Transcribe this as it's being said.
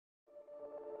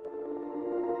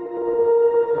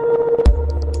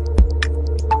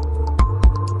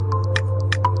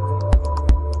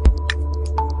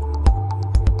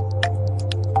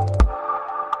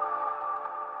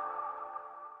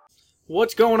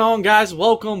What's going on, guys?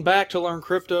 Welcome back to Learn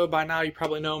Crypto. By now you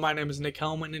probably know my name is Nick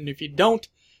Hellman, and if you don't,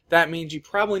 that means you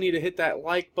probably need to hit that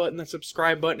like button, the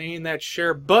subscribe button, and that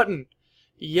share button.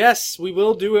 Yes, we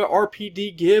will do an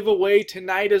RPD giveaway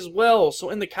tonight as well, so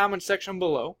in the comment section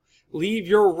below, leave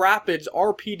your Rapids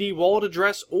RPD wallet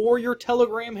address or your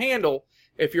Telegram handle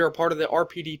if you're a part of the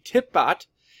RPD tip bot,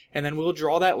 and then we'll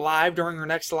draw that live during our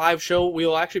next live show.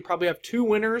 We'll actually probably have two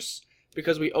winners,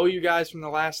 because we owe you guys from the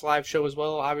last live show as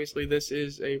well. Obviously, this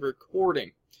is a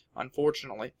recording,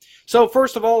 unfortunately. So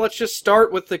first of all, let's just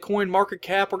start with the coin market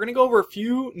cap. We're going to go over a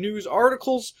few news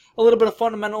articles, a little bit of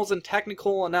fundamentals and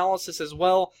technical analysis as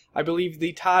well. I believe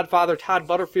the father Todd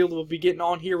Butterfield will be getting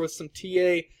on here with some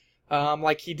TA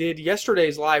like he did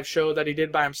yesterday's live show that he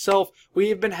did by himself. We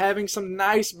have been having some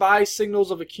nice buy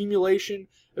signals of accumulation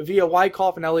via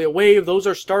Wyckoff and Elliott Wave. Those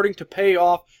are starting to pay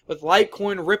off, with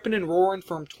Litecoin ripping and roaring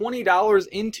from $20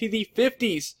 into the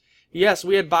 50s. Yes,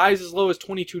 we had buys as low as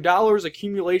 $22,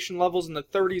 accumulation levels in the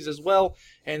 30s as well,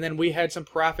 and then we had some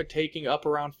profit taking up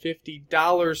around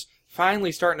 $50,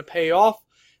 finally starting to pay off.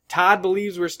 Todd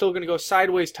believes we're still going to go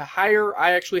sideways to higher.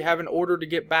 I actually have an order to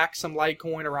get back some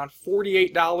Litecoin around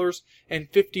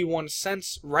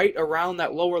 $48.51, right around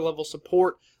that lower level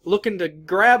support. Looking to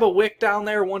grab a wick down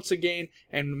there once again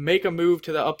and make a move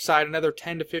to the upside. Another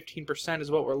 10 to 15% is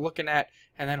what we're looking at,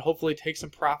 and then hopefully take some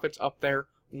profits up there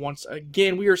once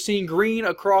again. We are seeing green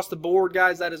across the board,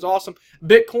 guys. That is awesome.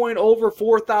 Bitcoin over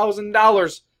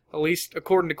 $4,000, at least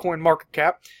according to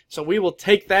CoinMarketCap. So we will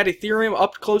take that. Ethereum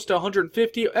up close to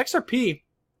 150. XRP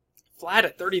flat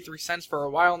at 33 cents for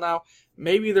a while now.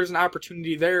 Maybe there's an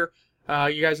opportunity there.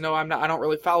 You guys know I don't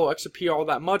really follow XRP all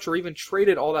that much, or even trade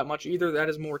it all that much either. That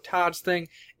is more Todd's thing.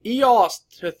 EOS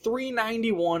to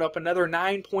 391, up another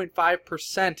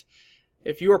 9.5%.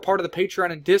 If you are part of the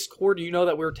Patreon and Discord, you know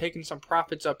that we were taking some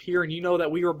profits up here, and you know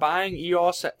that we were buying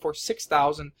EOS for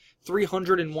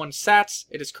 6,301 sats.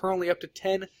 It is currently up to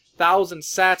 10,000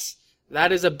 sats.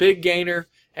 That is a big gainer,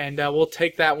 and we'll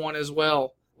take that one as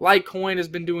well. Litecoin has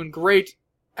been doing great.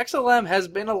 XLM has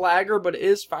been a lagger, but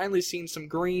is finally seeing some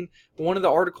green. One of the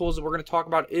articles that we're going to talk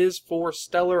about is for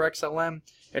Stellar XLM.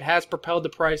 It has propelled the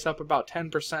price up about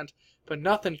 10%, but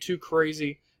nothing too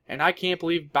crazy. And I can't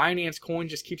believe Binance Coin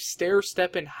just keeps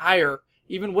stair-stepping higher,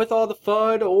 even with all the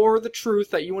FUD or the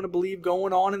truth that you want to believe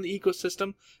going on in the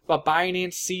ecosystem about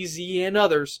Binance, CZ, and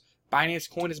others. Binance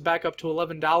Coin is back up to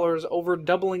 $11, over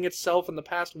doubling itself in the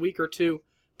past week or two.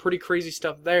 Pretty crazy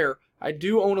stuff there. I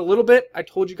do own a little bit. I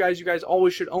told you guys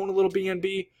always should own a little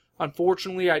BNB.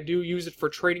 Unfortunately, I do use it for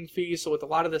trading fees, so with a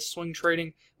lot of this swing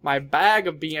trading, my bag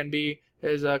of BNB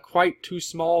is quite too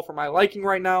small for my liking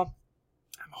right now.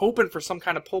 I'm hoping for some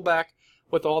kind of pullback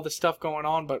with all this stuff going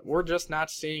on, but we're just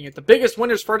not seeing it. The biggest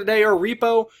winners for today are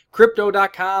Repo,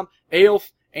 Crypto.com,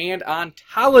 ALF, and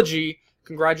Ontology.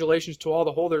 Congratulations to all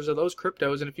the holders of those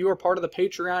cryptos. And if you are part of the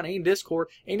Patreon and Discord,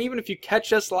 and even if you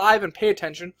catch us live and pay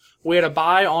attention, we had a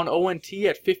buy on ONT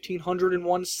at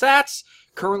 1,501 sats.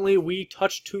 Currently, we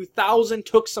touched 2,000,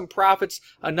 took some profits,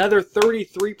 another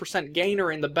 33%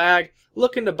 gainer in the bag,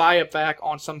 looking to buy it back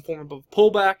on some form of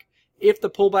pullback. If the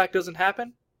pullback doesn't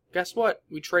happen, guess what?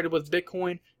 We traded with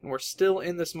Bitcoin, and we're still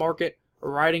in this market,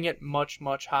 riding it much,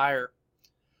 much higher.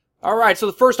 Alright, so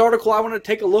the first article I want to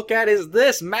take a look at is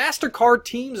this. MasterCard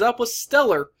teams up with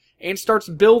Stellar and starts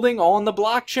building on the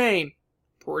blockchain.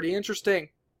 Pretty interesting.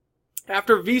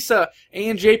 After Visa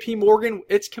and JP Morgan,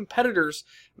 its competitors,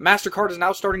 MasterCard is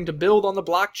now starting to build on the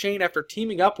blockchain after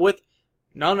teaming up with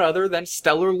none other than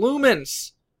Stellar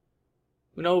Lumens.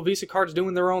 We know Visa Card's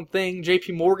doing their own thing.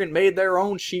 JP Morgan made their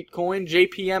own sheet coin,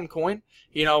 JPM coin.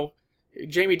 You know,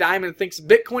 Jamie Dimon thinks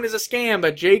Bitcoin is a scam,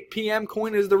 but JPM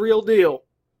coin is the real deal.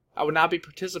 I would not be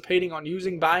participating on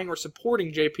using, buying, or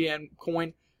supporting JPM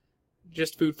coin.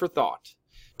 Just food for thought.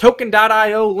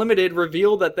 Token.io Limited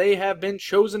revealed that they have been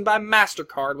chosen by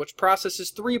MasterCard, which processes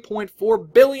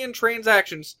 3.4 billion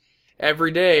transactions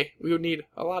every day. We would need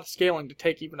a lot of scaling to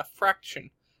take even a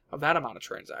fraction of that amount of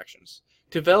transactions.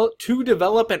 To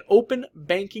develop an open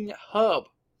banking hub.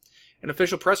 An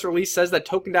official press release says that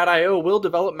Token.io will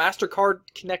develop MasterCard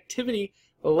connectivity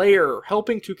layer,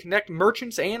 helping to connect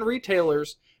merchants and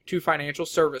retailers to financial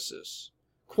services.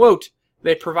 Quote,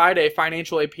 they provide a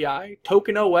financial API,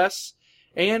 token OS,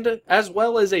 and as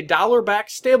well as a dollar-backed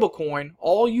stablecoin,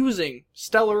 all using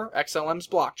Stellar XLM's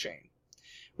blockchain.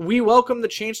 We welcome the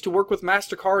chance to work with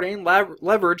MasterCard and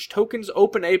leverage Token's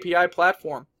open API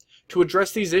platform to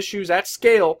address these issues at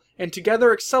scale and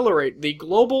together accelerate the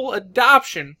global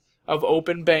adoption of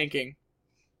open banking.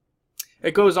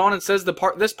 It goes on and says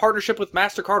this partnership with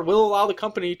MasterCard will allow the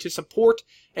company to support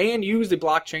and use the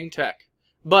blockchain tech.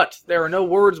 but there are no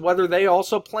words whether they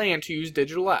also plan to use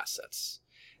digital assets.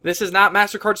 This is not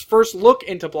MasterCard's first look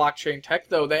into blockchain tech,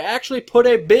 though. They actually put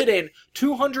a bid in,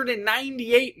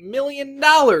 $298 million,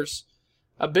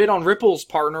 a bid on Ripple's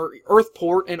partner,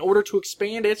 Earthport, in order to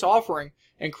expand its offering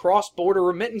in cross-border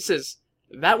remittances.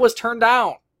 That was turned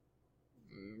down.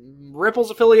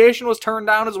 Ripple's affiliation was turned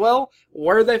down as well.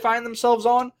 Where did they find themselves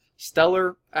on?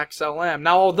 Stellar XLM.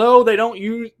 Now, although they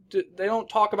don't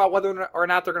talk about whether or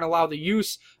not they're going to allow the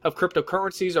use of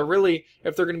cryptocurrencies, or really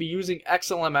if they're going to be using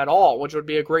XLM at all, which would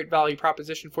be a great value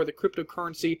proposition for the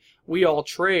cryptocurrency we all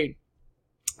trade.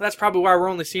 That's probably why we're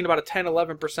only seeing about a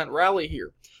 10-11% rally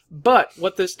here. But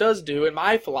what this does do, in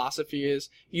my philosophy, is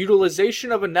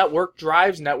utilization of a network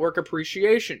drives network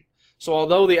appreciation. So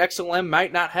although the XLM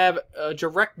might not have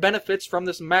direct benefits from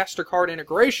this MasterCard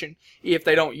integration, if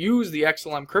they don't use the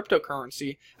XLM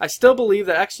cryptocurrency, I still believe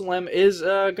that XLM is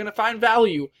going to find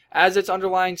value as its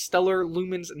underlying Stellar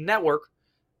Lumens network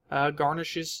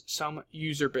garnishes some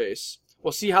user base.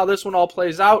 We'll see how this one all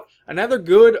plays out. Another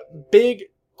good, big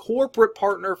corporate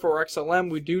partner for XLM.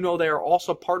 We do know they are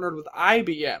also partnered with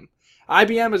IBM.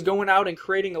 IBM is going out and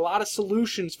creating a lot of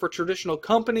solutions for traditional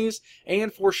companies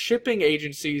and for shipping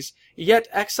agencies, yet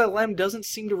XLM doesn't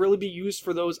seem to really be used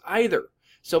for those either.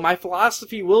 So my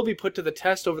philosophy will be put to the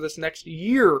test over this next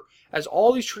year as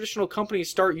all these traditional companies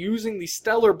start using the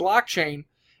Stellar blockchain,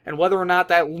 and whether or not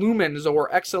that Lumens or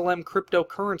XLM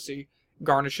cryptocurrency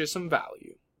garnishes some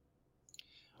value.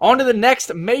 On to the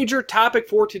next major topic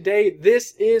for today.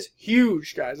 This is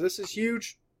huge, guys. This is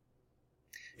huge.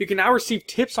 You can now receive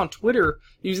tips on Twitter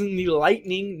using the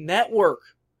Lightning Network.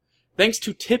 Thanks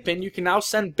to Tippin, you can now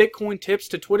send Bitcoin tips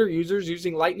to Twitter users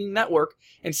using Lightning Network,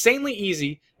 insanely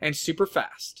easy and super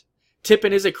fast.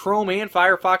 Tippin is a Chrome and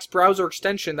Firefox browser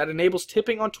extension that enables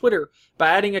tipping on Twitter by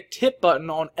adding a tip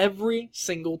button on every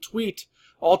single tweet.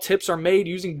 All tips are made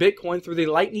using Bitcoin through the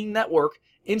Lightning Network,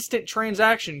 instant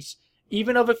transactions,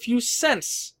 even of a few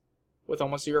cents. With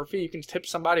almost zero fee, you can tip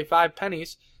somebody 5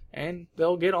 pennies, and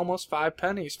they'll get almost 5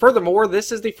 pennies. Furthermore, this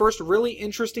is the first really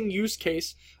interesting use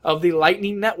case of the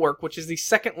Lightning Network, which is the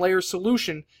second layer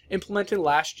solution implemented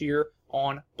last year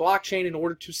on blockchain in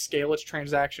order to scale its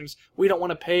transactions. We don't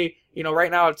want to pay,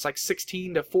 right now it's like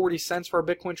 16 to 40 cents for a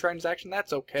Bitcoin transaction.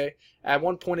 That's okay. At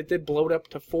one point it did bloat up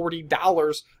to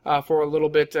 $40 for a little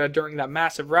bit during that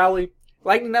massive rally.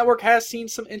 Lightning Network has seen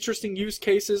some interesting use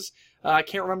cases. I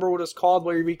can't remember what it's called,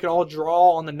 where we could all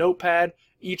draw on the notepad.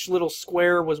 Each little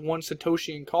square was 1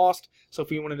 Satoshi in cost. So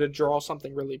if you wanted to draw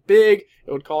something really big,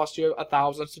 it would cost you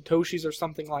 1,000 Satoshis or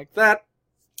something like that.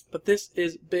 But this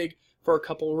is big for a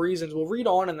couple of reasons. We'll read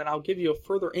on, and then I'll give you a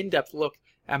further in-depth look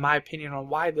at my opinion on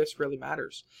why this really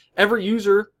matters. Every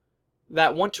user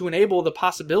that want to enable the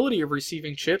possibility of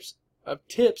receiving tips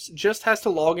just has to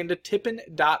log into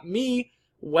tippin.me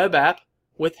web app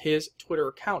with his Twitter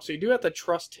account. So you do have to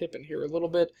trust Tippin here a little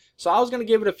bit. So I was going to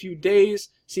give it a few days,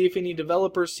 see if any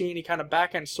developers see any kind of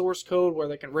back-end source code where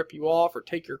they can rip you off or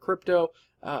take your crypto.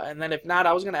 And then if not,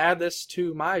 I was going to add this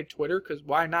to my Twitter, because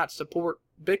why not support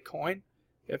Bitcoin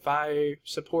if I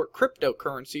support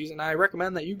cryptocurrencies? And I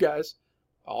recommend that you guys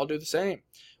all do the same.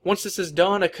 Once this is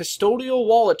done, a custodial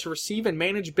wallet to receive and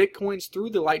manage Bitcoins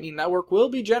through the Lightning Network will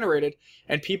be generated,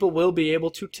 and people will be able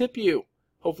to tip you.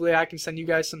 Hopefully I can send you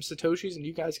guys some Satoshis, and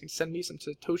you guys can send me some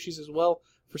Satoshis as well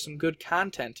for some good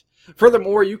content.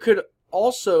 Furthermore, you could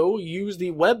also use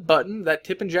the web button that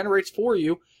Tippin generates for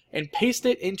you and paste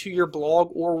it into your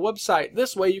blog or website.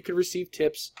 This way you can receive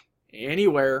tips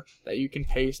anywhere that you can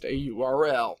paste a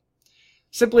URL.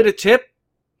 Simply to tip,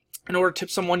 in order to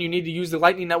tip someone, you need to use the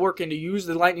Lightning Network, and to use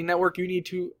the Lightning Network, you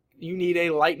need a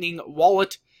Lightning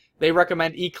wallet. They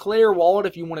recommend Eclair Wallet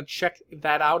if you want to check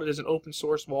that out. It is an open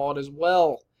source wallet as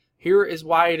well. Here is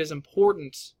why it is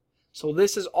important. So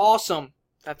this is awesome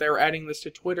that they're adding this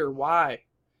to Twitter. Why?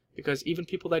 Because even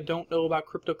people that don't know about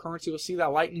cryptocurrency will see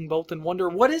that lightning bolt and wonder,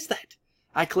 what is that?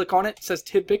 I click on it, it says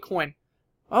tip Bitcoin.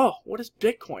 Oh, what is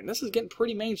Bitcoin? This is getting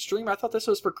pretty mainstream. I thought this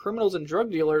was for criminals and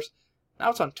drug dealers. Now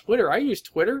it's on Twitter. I use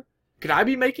Twitter. Could I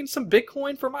be making some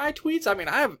Bitcoin for my tweets? I mean,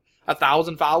 I have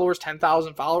 1,000 followers,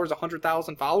 10,000 followers,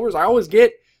 100,000 followers. I always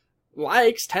get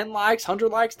likes, 10 likes, 100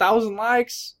 likes, 1,000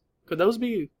 likes. Could those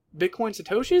be Bitcoin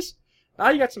Satoshis? Now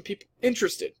you got some people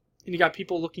interested, and you got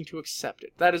people looking to accept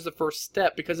it. That is the first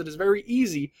step, because it is very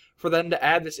easy for them to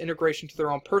add this integration to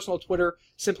their own personal Twitter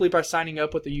simply by signing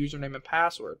up with a username and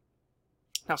password.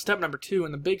 Now, step number 2,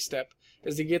 and the big step,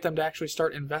 is to get them to actually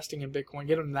start investing in Bitcoin,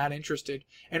 get them that interested,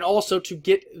 and also to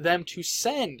get them to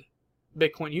send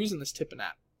Bitcoin using this Tippin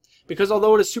app. Because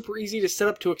although it is super easy to set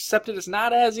up to accept it, it's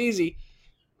not as easy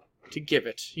to give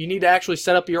it. You need to actually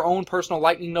set up your own personal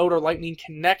Lightning node or Lightning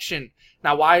connection.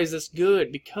 Now, why is this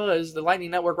good? Because the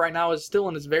Lightning Network right now is still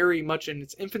very much in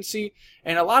its infancy,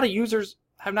 and a lot of users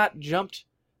have not jumped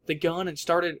the gun and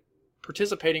started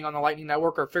participating on the Lightning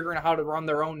Network or figuring out how to run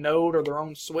their own node or their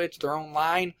own switch, their own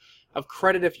line of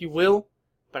credit, if you will.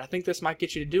 But I think this might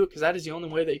get you to do it, because that is the only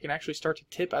way that you can actually start to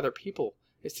tip other people,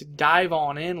 is to dive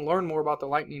on in, learn more about the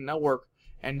Lightning Network,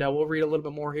 and we'll read a little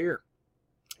bit more here.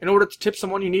 In order to tip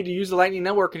someone, you need to use the Lightning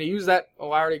Network, and to use that, I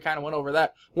already kind of went over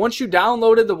that. Once you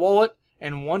downloaded the wallet,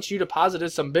 and once you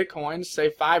deposited some Bitcoins, say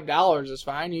 $5 is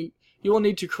fine, you will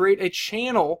need to create a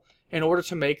channel in order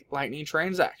to make Lightning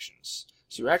transactions.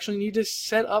 So you actually need to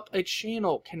set up a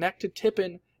channel, connect to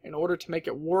tipping in order to make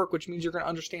it work, which means you're going to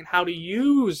understand how to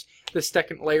use the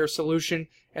second layer solution,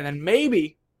 and then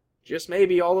maybe, just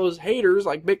maybe, all those haters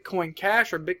like Bitcoin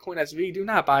Cash or Bitcoin SV, do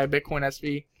not buy a Bitcoin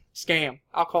SV scam.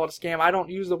 I'll call it a scam. I don't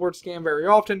use the word scam very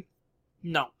often.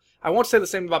 No. I won't say the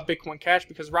same about Bitcoin Cash,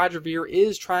 because Roger Ver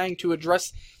is trying to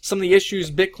address some of the issues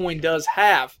Bitcoin does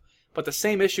have, but the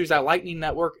same issues that Lightning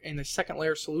Network and the second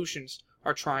layer solutions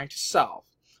are trying to solve.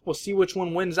 We'll see which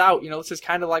one wins out. You know, this is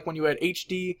kind of like when you had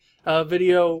HD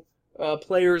video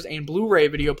players and Blu-ray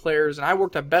video players, and I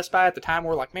worked at Best Buy at the time.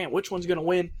 We're like, man, which one's going to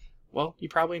win? Well, you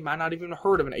probably might not even have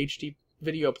heard of an HD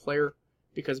video player,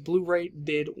 because Blu-ray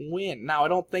did win. Now, I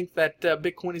don't think that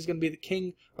Bitcoin is going to be the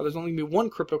king, or there's only going to be one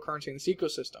cryptocurrency in this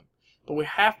ecosystem. But we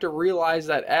have to realize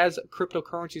that as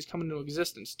cryptocurrencies come into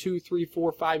existence 2, 3,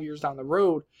 4, 5 years down the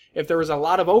road, if there is a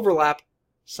lot of overlap,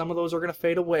 some of those are going to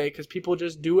fade away because people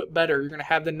just do it better. You're going to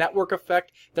have the network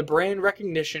effect, the brand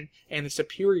recognition, and the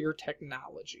superior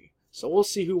technology. So we'll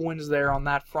see who wins there on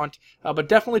that front. But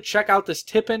definitely check out this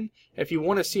tipping. If you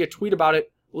want to see a tweet about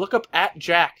it, look up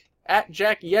 @Jack.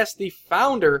 @Jack, yes, the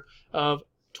founder of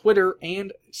Twitter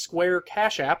and Square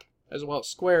Cash App, as well as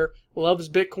Square, loves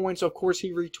Bitcoin, so of course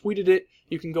he retweeted it.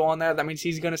 You can go on there. That means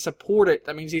he's going to support it.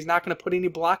 That means he's not going to put any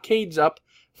blockades up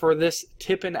for this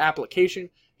tipping application.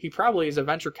 He probably is a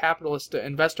venture capitalist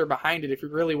investor behind it if you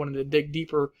really wanted to dig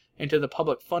deeper into the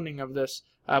public funding of this.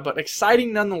 But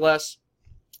exciting nonetheless.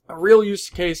 A real use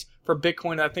case for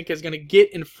Bitcoin that I think is going to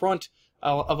get in front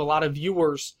of a lot of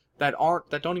viewers that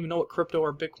don't even know what crypto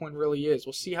or Bitcoin really is.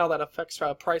 We'll see how that affects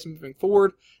price moving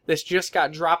forward. This just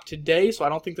got dropped today, so I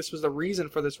don't think this was the reason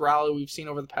for this rally we've seen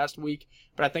over the past week,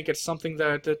 but I think it's something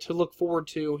to look forward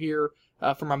to here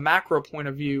from a macro point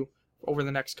of view over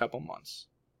the next couple months.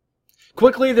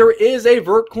 Quickly, there is a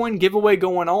Vertcoin giveaway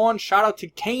going on. Shout out to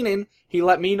Kanan. He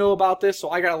let me know about this, so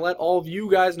I got to let all of you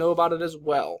guys know about it as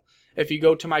well. If you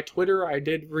go to my Twitter, I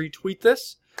did retweet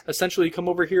this. Essentially, you come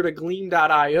over here to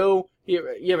gleam.io.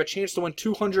 You have a chance to win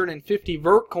 250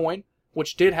 Vertcoin,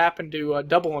 which did happen to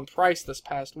double in price this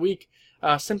past week,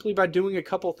 simply by doing a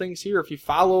couple things here. If you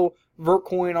follow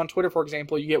Vertcoin on Twitter, for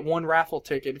example, you get one raffle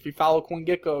ticket. If you follow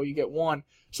CoinGecko, you get one.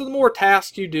 So the more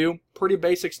tasks you do, pretty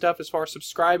basic stuff as far as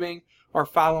subscribing or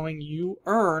following, you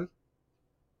earn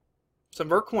some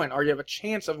Vertcoin, or you have a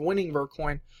chance of winning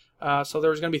Vertcoin. So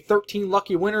there's going to be 13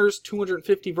 lucky winners,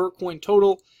 250 Vertcoin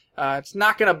total. It's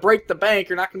not going to break the bank.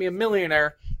 You're not going to be a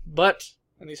millionaire. But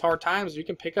in these hard times, you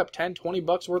can pick up 10, 20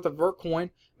 bucks worth of Vertcoin,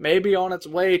 maybe on its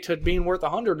way to being worth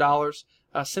 $100,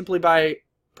 simply by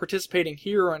participating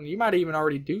here. And you might even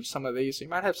already do some of these. So you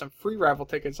might have some free raffle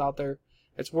tickets out there.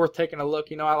 It's worth taking a look.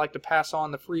 You know, I like to pass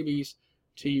on the freebies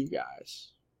to you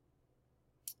guys.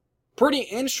 Pretty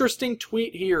interesting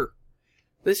tweet here.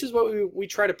 This is what we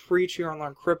try to preach here on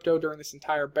Learn Crypto during this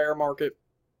entire bear market.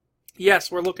 Yes,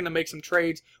 we're looking to make some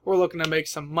trades. We're looking to make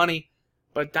some money.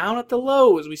 But down at the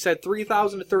lows, we said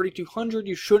 3,000 to 3,200,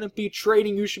 you shouldn't be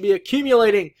trading. You should be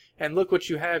accumulating. And look what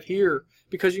you have here.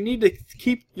 Because you need to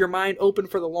keep your mind open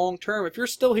for the long term. If you're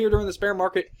still here during this bear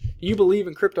market, you believe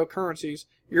in cryptocurrencies,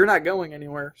 you're not going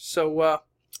anywhere. So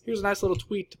here's a nice little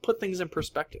tweet to put things in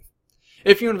perspective.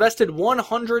 If you invested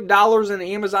 $100 in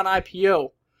the Amazon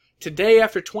IPO, today,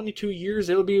 after 22 years,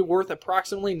 it'll be worth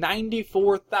approximately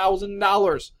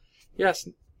 $94,000. Yes,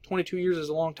 22 years is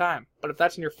a long time. But if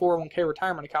that's in your 401k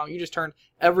retirement account, you just turned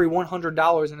every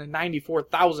 $100 into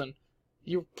 $94,000.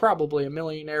 You're probably a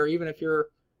millionaire, even if you're,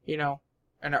 you know,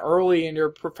 early in your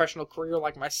professional career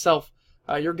like myself.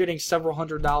 You're getting several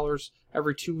 $100s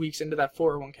every 2 weeks into that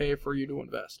 401k for you to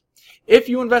invest. If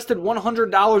you invested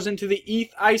 $100 into the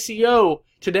ETH ICO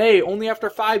today, only after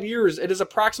 5 years, it is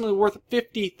approximately worth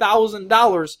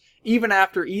 $50,000, even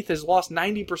after ETH has lost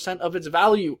 90% of its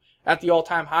value at the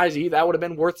all-time highs. That would have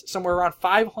been worth somewhere around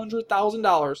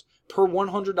 $500,000 per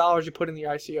 $100 you put in the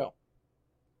ICO.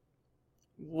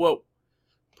 Whoa.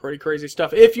 Pretty crazy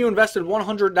stuff. If you invested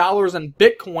 $100 in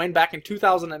Bitcoin back in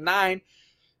 2009,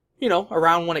 you know,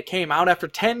 around when it came out after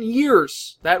 10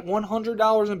 years, that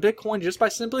 $100 in Bitcoin just by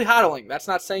simply hodling. That's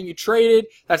not saying you traded.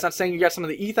 That's not saying you got some of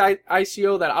the ETH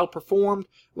ICO that outperformed,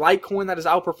 Litecoin that has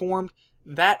outperformed.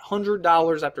 That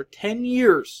 $100 after 10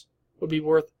 years would be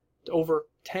worth over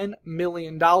 $10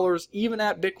 million, even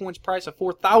at Bitcoin's price of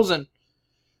 $4,000.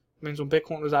 Means when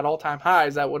Bitcoin was at all-time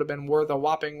highs, that would have been worth a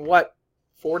whopping, what,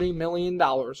 $40 million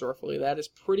roughly. That is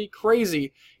pretty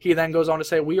crazy. He then goes on to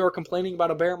say, we are complaining about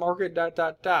a bear market, ...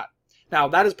 Now,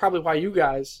 that is probably why you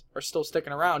guys are still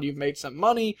sticking around. You've made some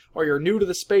money, or you're new to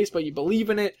the space, but you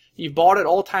believe in it. You've bought at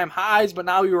all-time highs, but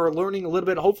now you're learning a little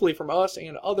bit, hopefully from us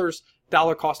and others,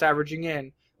 dollar cost averaging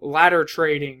in, ladder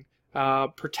trading,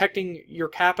 protecting your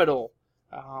capital,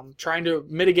 trying to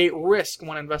mitigate risk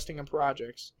when investing in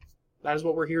projects. That is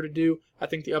what we're here to do. I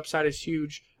think the upside is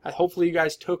huge. Hopefully you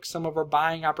guys took some of our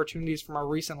buying opportunities from our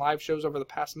recent live shows over the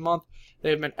past month. They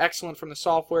have been excellent from the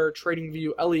software,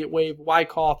 TradingView, Elliott Wave,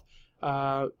 Wyckoff,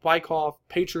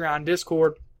 Patreon,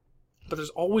 Discord. But there's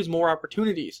always more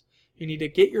opportunities. You need to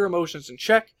get your emotions in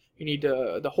check. You need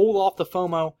to hold off the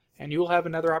FOMO, and you'll have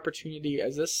another opportunity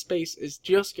as this space is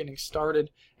just getting started.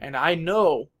 And I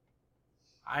know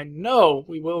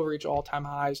we will reach all-time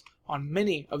highs on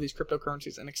many of these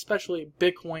cryptocurrencies, and especially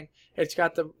Bitcoin. It's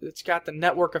got the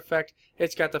network effect.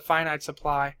 It's got the finite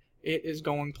supply. It is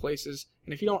going places.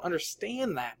 And if you don't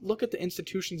understand that, look at the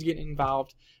institutions getting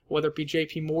involved, whether it be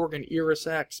JP Morgan,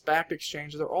 ErisX, Backed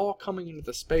Exchange. They're all coming into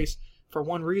the space for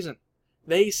one reason.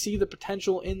 They see the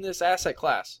potential in this asset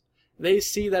class. They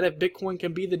see that if Bitcoin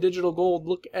can be the digital gold,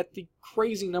 look at the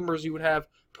crazy numbers you would have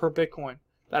per Bitcoin.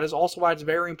 That is also why it's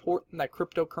very important that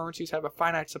cryptocurrencies have a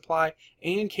finite supply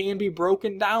and can be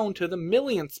broken down to the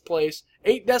millionth place,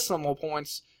 8 decimal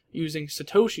points, using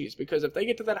Satoshis. Because if they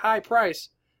get to that high price,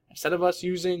 instead of us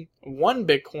using 1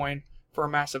 Bitcoin for a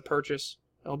massive purchase,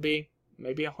 it'll be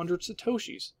maybe 100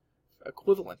 Satoshis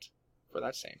equivalent for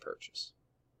that same purchase.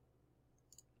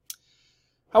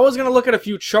 I was going to look at a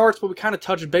few charts, but we kind of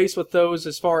touched base with those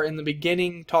as far in the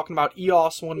beginning, talking about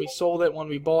EOS when we sold it, when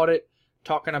we bought it.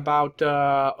 Talking about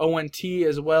ONT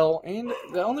as well. And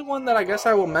the only one that I guess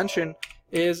I will mention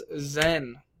is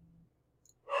Zen.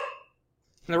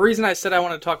 And the reason I said I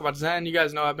want to talk about Zen, you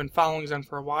guys know I've been following Zen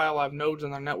for a while. I have nodes on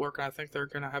their network, and I think they're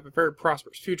going to have a very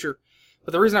prosperous future.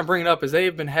 But the reason I bring it up is they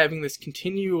have been having this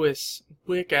continuous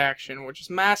wick action, which is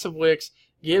massive wicks,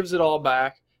 gives it all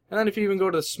back. And then if you even go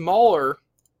to the smaller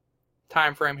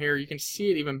time frame here, you can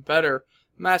see it even better.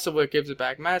 Massive wick gives it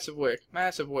back. Massive wick,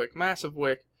 massive wick, massive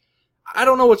wick. I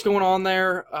don't know what's going on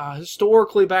there.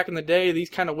 Historically, back in the day, these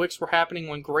kind of wicks were happening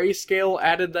when Grayscale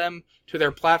added them to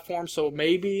their platform. So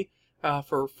maybe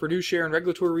for fiduciary and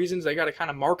regulatory reasons, they got to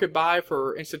kind of market buy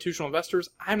for institutional investors.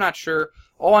 I'm not sure.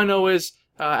 All I know is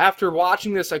after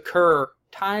watching this occur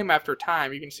time after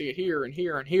time, you can see it here and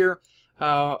here and here.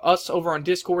 Us over on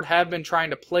Discord have been trying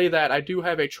to play that. I do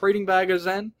have a trading bag of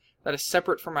Zen that is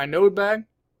separate from my node bag.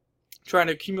 Trying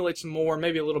to accumulate some more,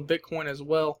 maybe a little Bitcoin as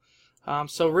well.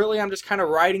 So really, I'm just kind of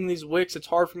riding these wicks. It's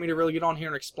hard for me to really get on here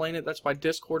and explain it. That's why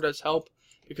Discord does help,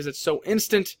 because it's so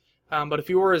instant. But if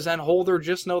you are a Zen holder,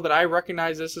 just know that I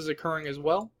recognize this is occurring as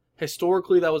well.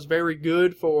 Historically, that was very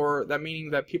good for that, meaning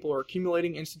that people are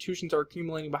accumulating, institutions are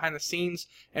accumulating behind the scenes,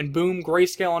 and boom,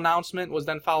 Grayscale announcement was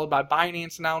then followed by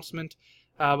Binance announcement.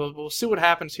 But we'll see what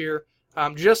happens here.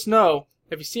 Just know,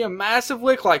 if you see a massive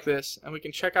wick like this, and we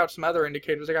can check out some other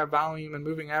indicators, I got volume and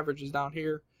moving averages down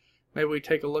here. Maybe we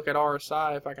take a look at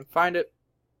RSI if I can find it.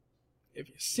 If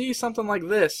you see something like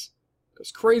this,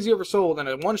 goes crazy oversold, and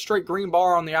a one straight green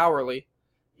bar on the hourly,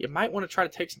 you might want to try to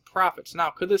take some profits. Now,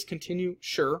 could this continue?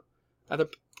 Sure.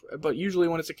 But usually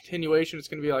when it's a continuation, it's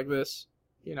going to be like this.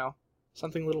 You know,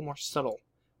 something a little more subtle.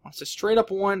 Once a straight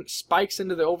up one spikes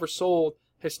into the oversold,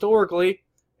 historically,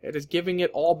 it is giving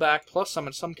it all back, plus some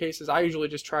in some cases. I usually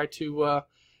just try to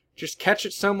just catch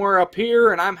it somewhere up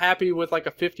here, and I'm happy with like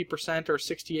a 50% or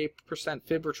 68%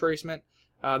 fib retracement.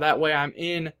 That way I'm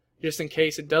in just in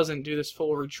case it doesn't do this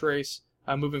full retrace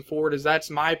moving forward. That's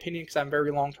my opinion, because I'm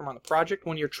very long-term on the project.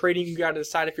 When you're trading, you got to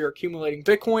decide if you're accumulating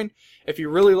Bitcoin. If you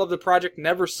really love the project,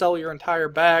 never sell your entire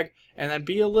bag, and then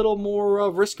be a little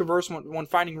more risk-averse when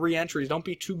finding re-entries. Don't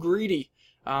be too greedy.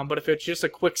 But if it's just a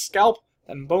quick scalp,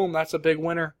 then boom, that's a big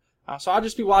winner. So I'll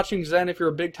just be watching Zen if you're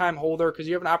a big-time holder, because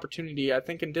you have an opportunity. I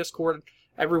think in Discord,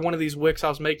 every one of these wicks I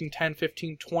was making 10,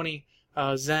 15, 20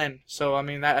 Zen. So, I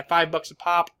mean, that at $5 a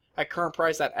pop, at current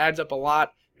price, that adds up a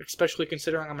lot, especially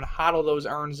considering I'm going to hodl those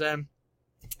earned Zen.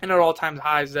 And at all-time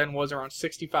highs, Zen was around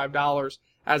 $65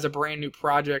 as a brand-new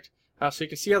project. So you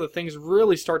can see how the things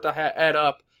really start to add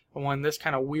up when this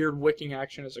kind of weird wicking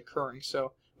action is occurring.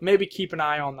 So maybe keep an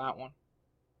eye on that one.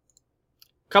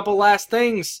 Couple last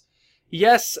things.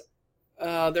 Yes,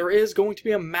 there is going to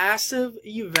be a massive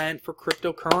event for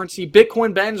cryptocurrency.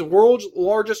 Bitcoin Ben's world's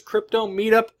largest crypto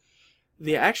meetup.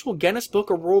 The actual Guinness Book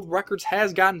of World Records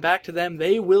has gotten back to them.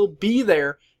 They will be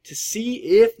there to see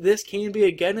if this can be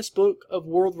a Guinness Book of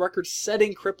World Records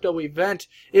setting crypto event.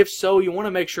 If so, you want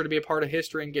to make sure to be a part of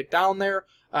history and get down there.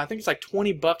 I think it's like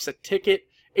 $20 a ticket.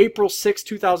 April 6,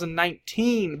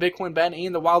 2019, Bitcoin Ben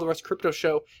and the Wild West Crypto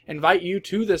Show invite you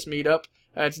to this meetup.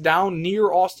 It's down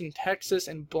near Austin, Texas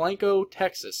and Blanco,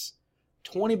 Texas.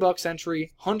 $20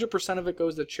 entry, 100% of it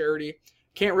goes to charity.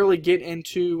 Can't really get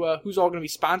into who's all going to be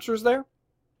sponsors there,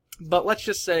 but let's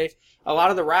just say a lot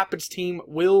of the Rapids team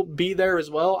will be there as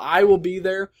well. I will be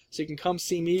there, so you can come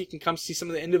see me. You can come see some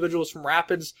of the individuals from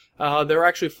Rapids. They're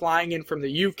actually flying in from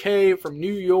the UK, from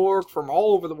New York, from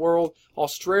all over the world,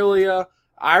 Australia,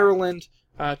 Ireland,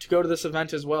 to go to this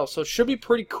event as well. So it should be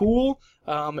pretty cool.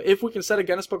 If we can set a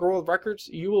Guinness Book of World Records,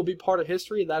 you will be part of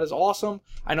history. That is awesome.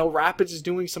 I know Rapids is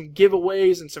doing some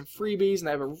giveaways and some freebies, and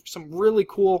they have some really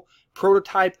cool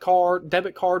prototype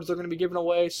debit cards they're going to be giving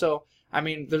away. So, I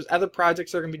mean, there's other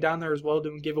projects that are going to be down there as well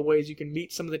doing giveaways. You can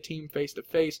meet some of the team face to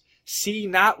face, see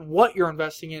not what you're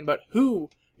investing in, but who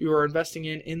you are investing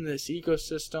in this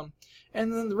ecosystem.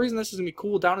 And then the reason this is going to be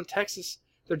cool, down in Texas,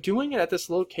 they're doing it at this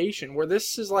location where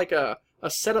this is like a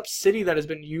setup city that has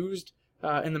been used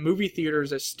in the movie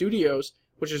theaters as studios,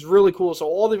 which is really cool. So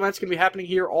all the events can be happening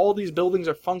here. All these buildings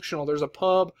are functional. There's a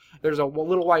pub, there's a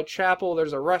little white chapel,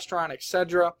 there's a restaurant,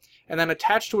 etc. And then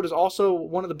attached to it is also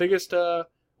one of the biggest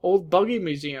old buggy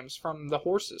museums from the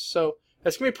horses. So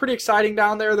it's going to be pretty exciting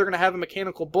down there. They're going to have a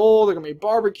mechanical bull. They're going to be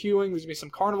barbecuing. There's going to be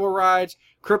some carnival rides,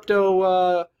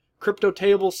 crypto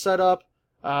tables set up.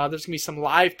 There's going to be some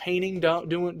live painting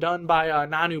done by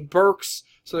Nanu Burks.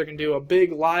 So they can do a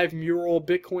big live mural,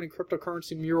 Bitcoin and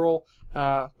cryptocurrency mural.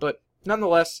 But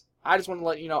nonetheless, I just want to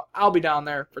let you know I'll be down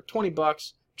there for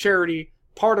 $20, charity,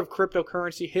 part of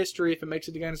cryptocurrency history. If it makes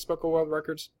it to Guinness Book of World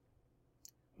Records,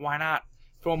 why not?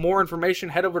 If you want more information,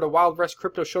 head over to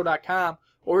wildwestcryptoshow.com,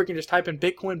 or you can just type in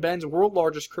Bitcoin Ben's world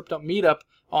largest crypto meetup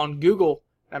on Google,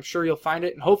 and I'm sure you'll find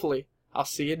it, and hopefully I'll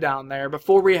see you down there.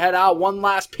 Before we head out, one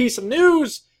last piece of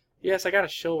news. Yes, I got to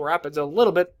show Rapids a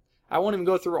little bit. I won't even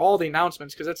go through all the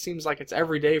announcements because it seems like it's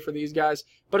every day for these guys.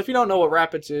 But if you don't know what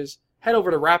Rapids is, head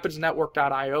over to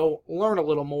rapidsnetwork.io, learn a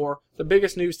little more. The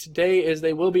biggest news today is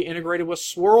they will be integrated with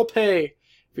SwirlPay.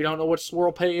 If you don't know what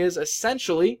SwirlPay is,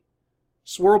 essentially,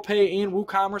 SwirlPay and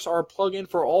WooCommerce are a plugin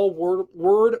for all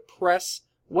WordPress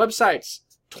websites.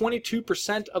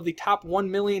 22% of the top 1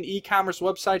 million e-commerce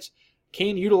websites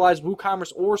can utilize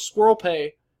WooCommerce or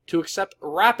SwirlPay to accept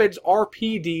Rapids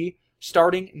RPD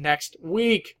starting next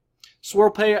week.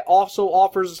 SwirlPay also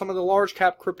offers some of the large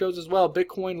cap cryptos as well,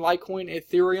 Bitcoin, Litecoin,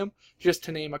 Ethereum, just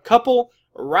to name a couple.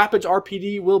 Rapids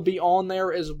RPD will be on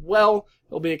there as well.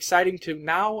 It'll be exciting to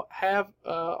now have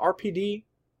RPD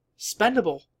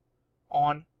spendable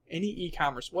on any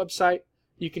e-commerce website.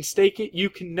 You can stake it, you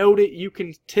can note it, you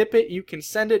can tip it, you can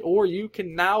send it, or you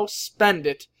can now spend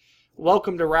it.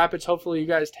 Welcome to Rapids. Hopefully you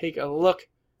guys take a look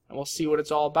and we'll see what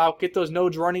it's all about. Get those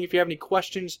nodes running. If you have any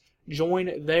questions,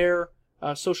 join their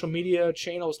social media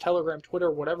channels, Telegram, Twitter,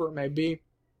 whatever it may be.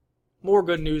 More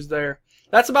good news there.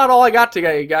 That's about all I got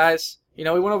today, guys. You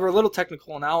know, we went over a little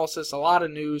technical analysis, a lot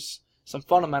of news, some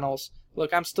fundamentals.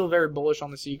 Look, I'm still very bullish on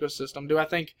this ecosystem. Do I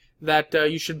think that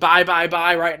you should buy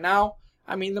right now?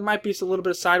 I mean, there might be a little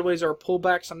bit of sideways or a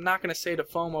pullback, so I'm not going to say to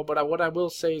FOMO, but what I will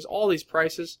say is all these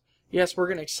prices, yes, we're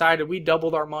getting excited. We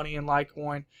doubled our money in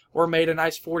Litecoin, or made a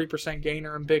nice 40%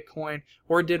 gainer in Bitcoin,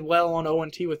 or did well on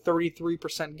ONT with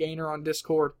 33% gainer on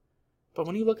Discord. But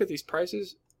when you look at these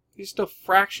prices, these are still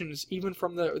fractions even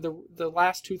from the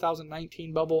last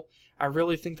 2019 bubble. I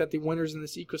really think that the winners in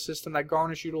this ecosystem that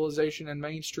garnish utilization and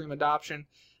mainstream adoption,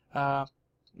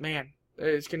 man,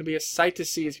 it's going to be a sight to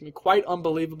see. It's going to be quite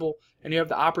unbelievable, and you have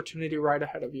the opportunity right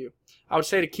ahead of you. I would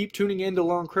say to keep tuning in to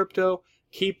learn crypto,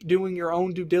 keep doing your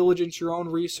own due diligence, your own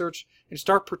research, and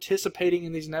start participating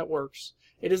in these networks.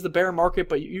 It is the bear market,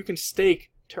 but you can stake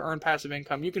to earn passive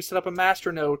income. You can set up a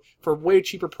master node for way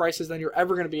cheaper prices than you're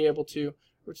ever going to be able to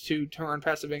earn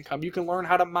passive income. You can learn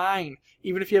how to mine.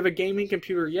 Even if you have a gaming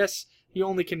computer, yes, you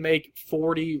only can make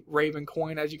 40 Raven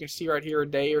coin, as you can see right here, a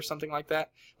day or something like that.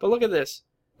 But look at this.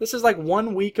 This is like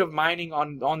 1 week of mining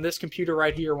on this computer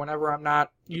right here whenever I'm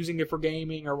not using it for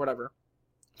gaming or whatever.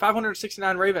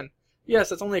 569 Raven. Yes,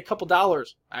 that's only a couple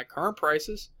dollars at current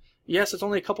prices. Yes, it's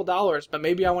only a couple dollars, but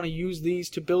maybe I want to use these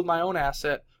to build my own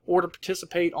asset or to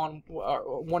participate on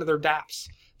one of their dApps.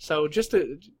 So just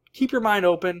to keep your mind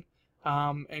open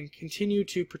and continue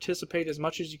to participate as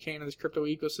much as you can in this crypto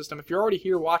ecosystem. If you're already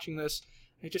here watching this,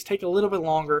 just take a little bit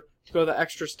longer to go the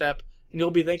extra step and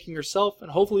you'll be thanking yourself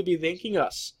and hopefully be thanking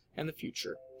us in the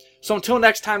future. So until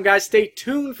next time, guys, stay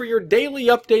tuned for your daily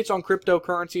updates on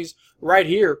cryptocurrencies right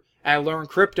here at Learn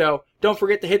Crypto. Don't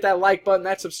forget to hit that like button,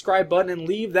 that subscribe button, and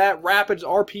leave that Rapids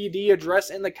RPD address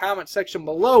in the comment section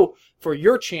below for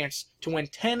your chance to win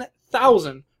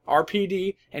 10,000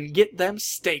 RPD and get them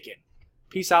staking.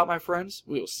 Peace out, my friends.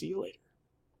 We will see you later.